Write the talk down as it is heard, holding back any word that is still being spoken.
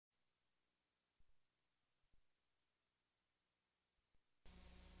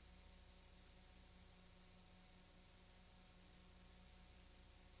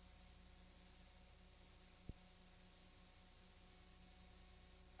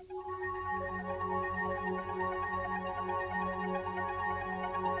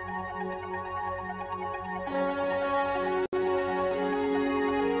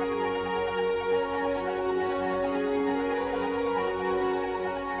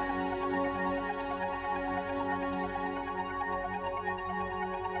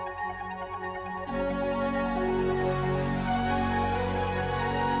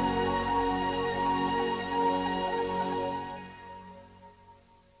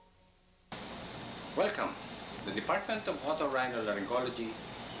Welcome. The Department of Otorhinolaryngology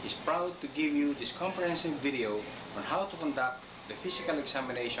is proud to give you this comprehensive video on how to conduct the physical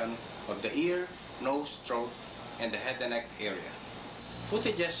examination of the ear, nose, throat, and the head and neck area.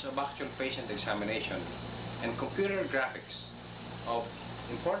 Footages of actual patient examination and computer graphics of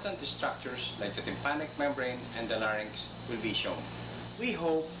important structures like the tympanic membrane and the larynx will be shown. We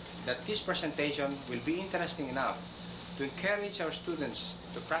hope that this presentation will be interesting enough to encourage our students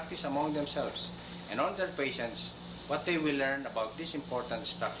to practice among themselves and on their patients what they will learn about these important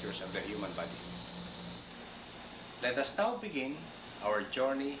structures of the human body. Let us now begin our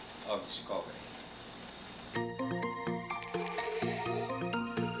journey of discovery.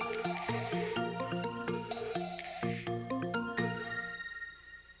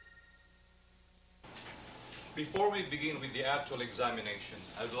 Before we begin with the actual examination,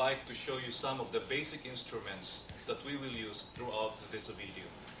 I'd like to show you some of the basic instruments that we will use throughout this video.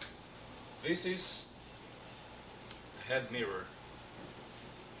 This is a head mirror,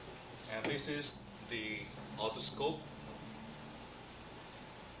 and this is the otoscope.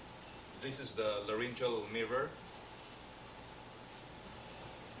 This is the laryngeal mirror,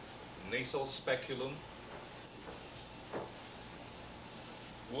 nasal speculum,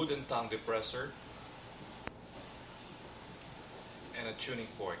 wooden tongue depressor, and a tuning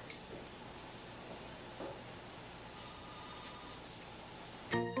fork.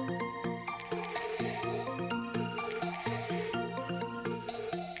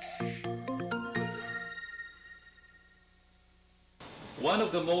 One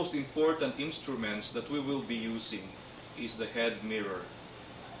of the most important instruments that we will be using is the head mirror.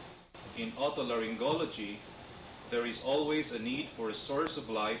 In otolaryngology, there is always a need for a source of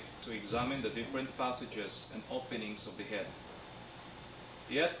light to examine the different passages and openings of the head.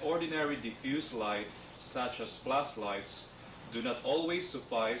 Yet ordinary diffuse light, such as flashlights, do not always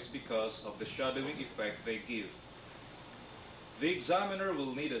suffice because of the shadowing effect they give. The examiner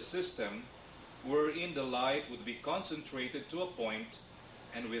will need a system wherein the light would be concentrated to a point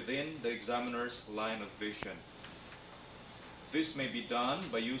and within the examiner's line of vision. This may be done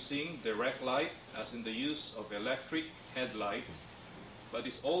by using direct light, as in the use of electric headlight, but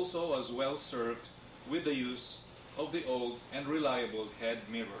is also as well served with the use of the old and reliable head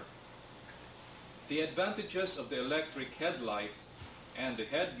mirror. The advantages of the electric headlight and the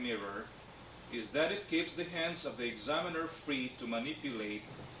head mirror is that it keeps the hands of the examiner free to manipulate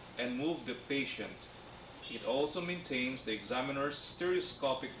and move the patient. It also maintains the examiner's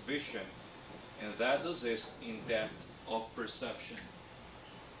stereoscopic vision and thus assists in depth of perception.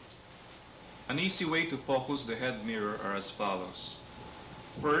 An easy way to focus the head mirror are as follows.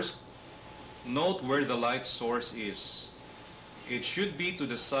 First, note where the light source is. It should be to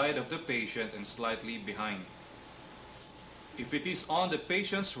the side of the patient and slightly behind. If it is on the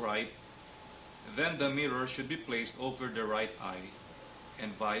patient's right, then the mirror should be placed over the right eye,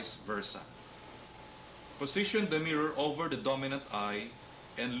 and vice versa. Position the mirror over the dominant eye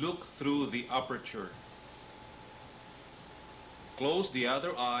and look through the aperture. Close the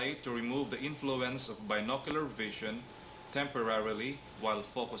other eye to remove the influence of binocular vision temporarily while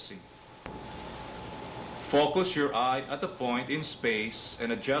focusing. Focus your eye at a point in space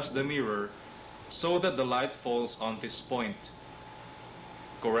and adjust the mirror so that the light falls on this point.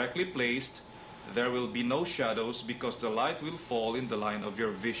 Correctly placed, there will be no shadows because the light will fall in the line of your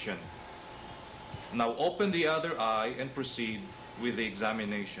vision. Now open the other eye and proceed with the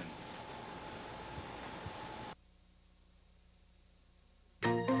examination.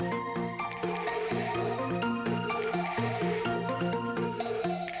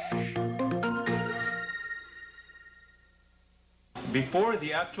 Before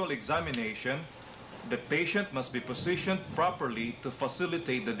the actual examination, the patient must be positioned properly to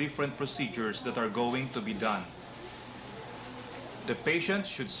facilitate the different procedures that are going to be done. The patient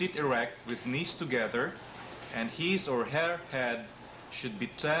should sit erect with knees together, and his or her head should be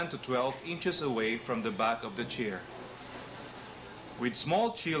 10 to 12 inches away from the back of the chair. With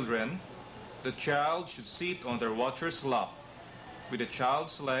small children, the child should sit on their watcher's lap, with the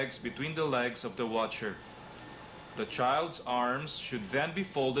child's legs between the legs of the watcher. The child's arms should then be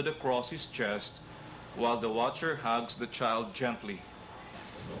folded across his chest while the watcher hugs the child gently.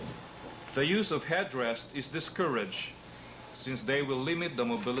 The use of headrest is discouraged since they will limit the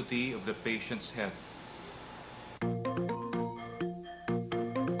mobility of the patient's head.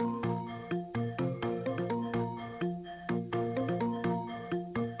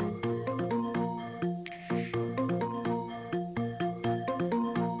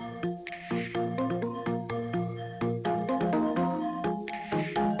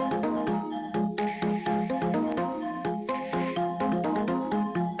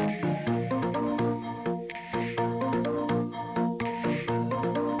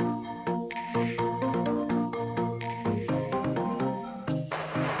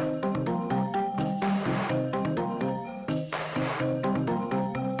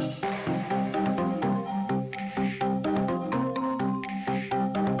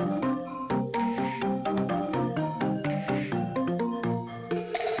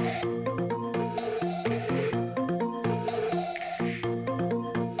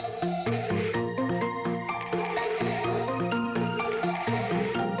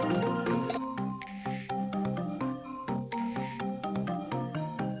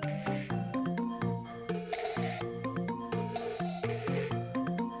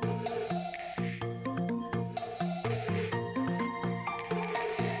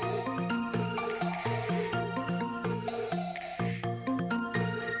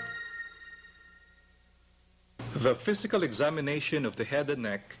 The physical examination of the head and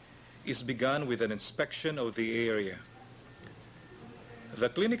neck is begun with an inspection of the area. The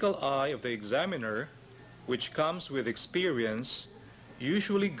clinical eye of the examiner, which comes with experience,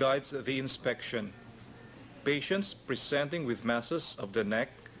 usually guides the inspection. Patients presenting with masses of the neck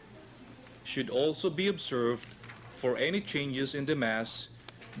should also be observed for any changes in the mass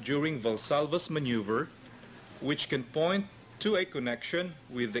during Valsalva's maneuver, which can point to a connection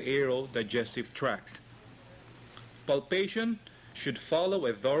with the aerodigestive tract. Palpation should follow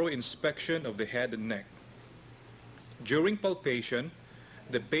a thorough inspection of the head and neck. During palpation,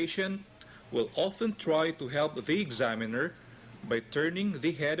 the patient will often try to help the examiner by turning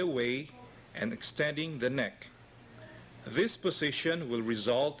the head away and extending the neck. This position will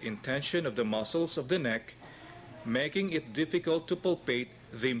result in tension of the muscles of the neck, making it difficult to palpate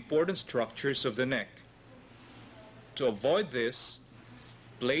the important structures of the neck. To avoid this,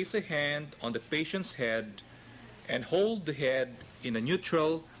 place a hand on the patient's head and hold the head in a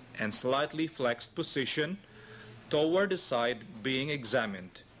neutral and slightly flexed position toward the side being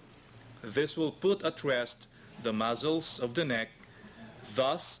examined. This will put at rest the muscles of the neck,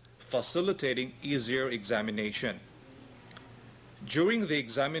 thus facilitating easier examination. During the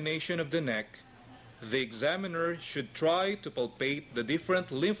examination of the neck, the examiner should try to palpate the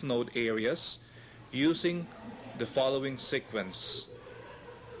different lymph node areas using the following sequence.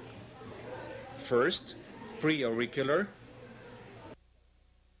 First, pre-auricular.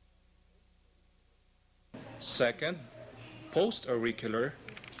 Second, post-auricular.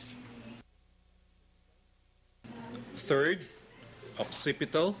 Third,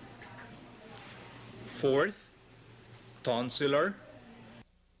 occipital. Fourth, tonsillar.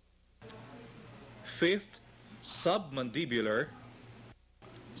 Fifth, submandibular.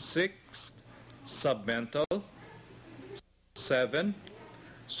 Sixth, submental. 7,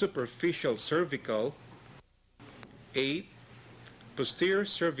 superficial cervical. 8, posterior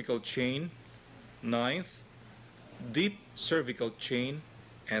cervical chain. 9th, deep cervical chain.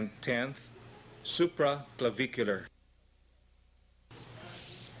 And 10th, supraclavicular.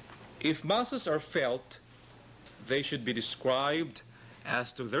 If masses are felt, they should be described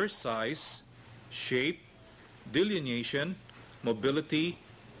as to their size, shape, delineation, mobility,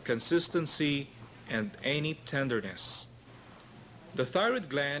 consistency, and any tenderness. The thyroid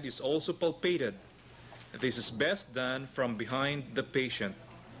gland is also palpated. This is best done from behind the patient.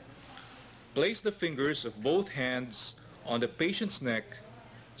 Place the fingers of both hands on the patient's neck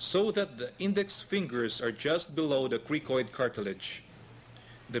so that the index fingers are just below the cricoid cartilage.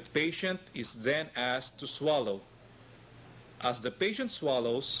 The patient is then asked to swallow. As the patient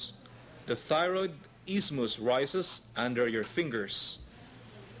swallows, the thyroid isthmus rises under your fingers.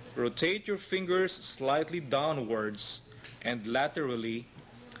 Rotate your fingers slightly downwards and laterally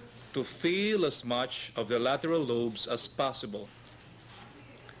to feel as much of the lateral lobes as possible.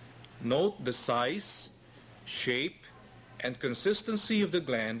 Note the size, shape, and consistency of the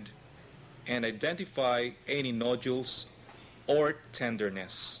gland and identify any nodules or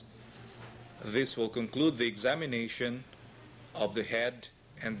tenderness. This will conclude the examination of the head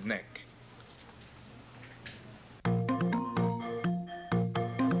and neck.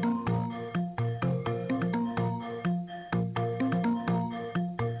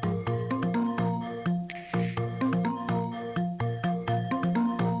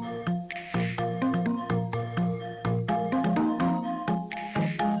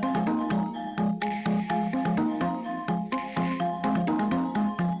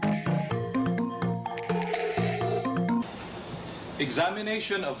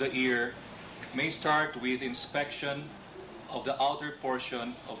 Examination of the ear may start with inspection of the outer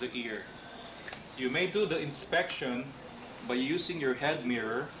portion of the ear. You may do the inspection by using your head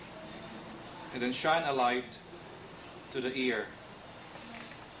mirror and then shine a light to the ear.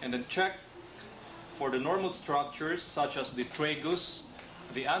 And then check for the normal structures such as the tragus,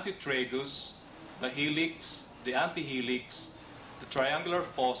 the antitragus, the helix, the antihelix, the triangular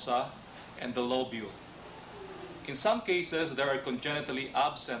fossa, and the lobule. In some cases, there are congenitally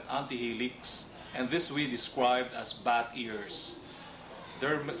absent antihelix, and this we described as bat ears.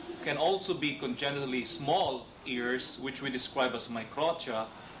 There can also be congenitally small ears, which we describe as microtia,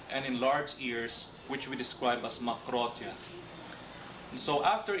 and enlarged ears, which we describe as macrotia. And so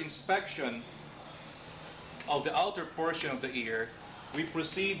after inspection of the outer portion of the ear, we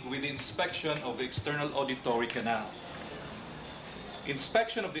proceed with the inspection of the external auditory canal.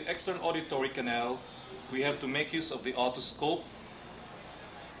 Inspection of the external auditory canal, we have to make use of the otoscope.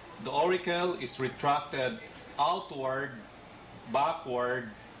 The auricle is retracted outward, backward,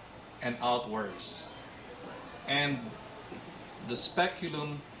 and outwards. And the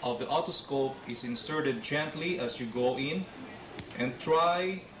speculum of the otoscope is inserted gently as you go in, and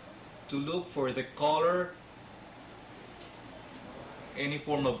try to look for the color, any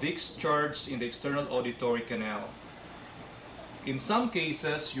form of discharge in the external auditory canal. In some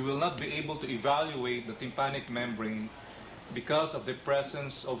cases, you will not be able to evaluate the tympanic membrane because of the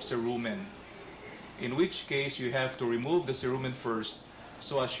presence of cerumen, in which case you have to remove the cerumen first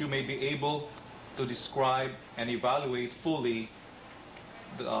so as you may be able to describe and evaluate fully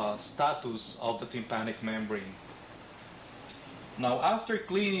the status of the tympanic membrane. Now, after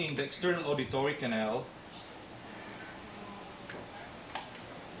cleaning the external auditory canal,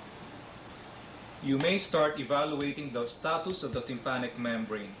 you may start evaluating the status of the tympanic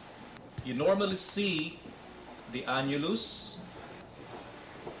membrane. You normally see the annulus,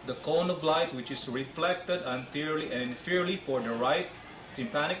 the cone of light which is reflected anteriorly and inferiorly for the right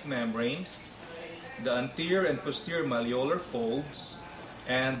tympanic membrane, the anterior and posterior malleolar folds,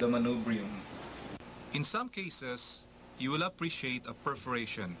 and the manubrium. In some cases, you will appreciate a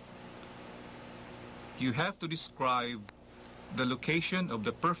perforation. You have to describe the location of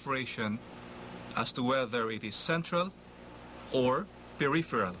the perforation as to whether it is central or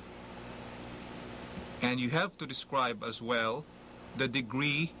peripheral. And you have to describe as well the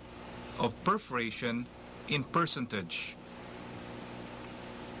degree of perforation in percentage.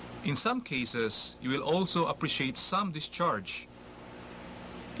 In some cases, you will also appreciate some discharge.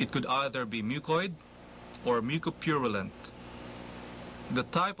 It could either be mucoid or mucopurulent. The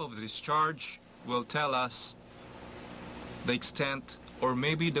type of discharge will tell us the extent or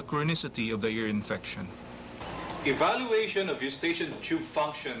maybe the chronicity of the ear infection. Evaluation of eustachian tube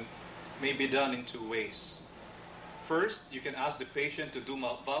function may be done in two ways. First, you can ask the patient to do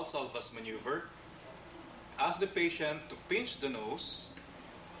Valsalva's maneuver. Ask the patient to pinch the nose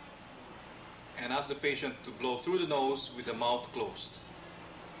and ask the patient to blow through the nose with the mouth closed.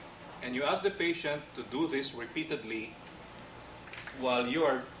 And you ask the patient to do this repeatedly while you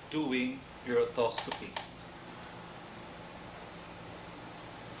are doing your otoscopy.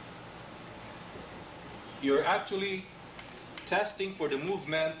 You're actually testing for the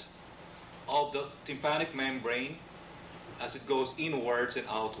movement of the tympanic membrane as it goes inwards and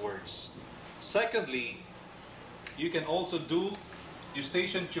outwards. Secondly, you can also do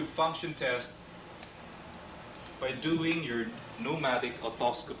eustachian tube function test by doing your pneumatic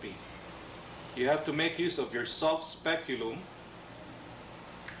otoscopy. You have to make use of your soft speculum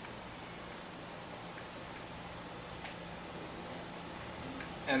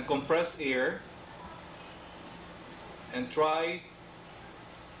and compress air and try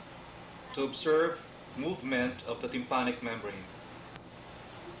to observe movement of the tympanic membrane.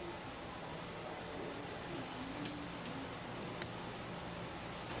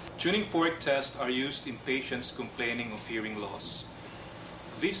 Tuning fork tests are used in patients complaining of hearing loss.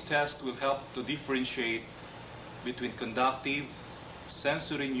 This test will help to differentiate between conductive,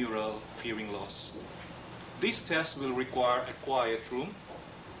 sensorineural hearing loss. This test will require a quiet room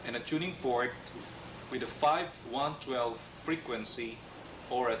and a tuning fork with a 5-112 frequency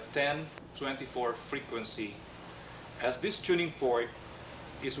or a 10-24 frequency, as this tuning fork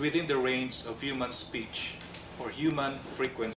is within the range of human speech or human frequency.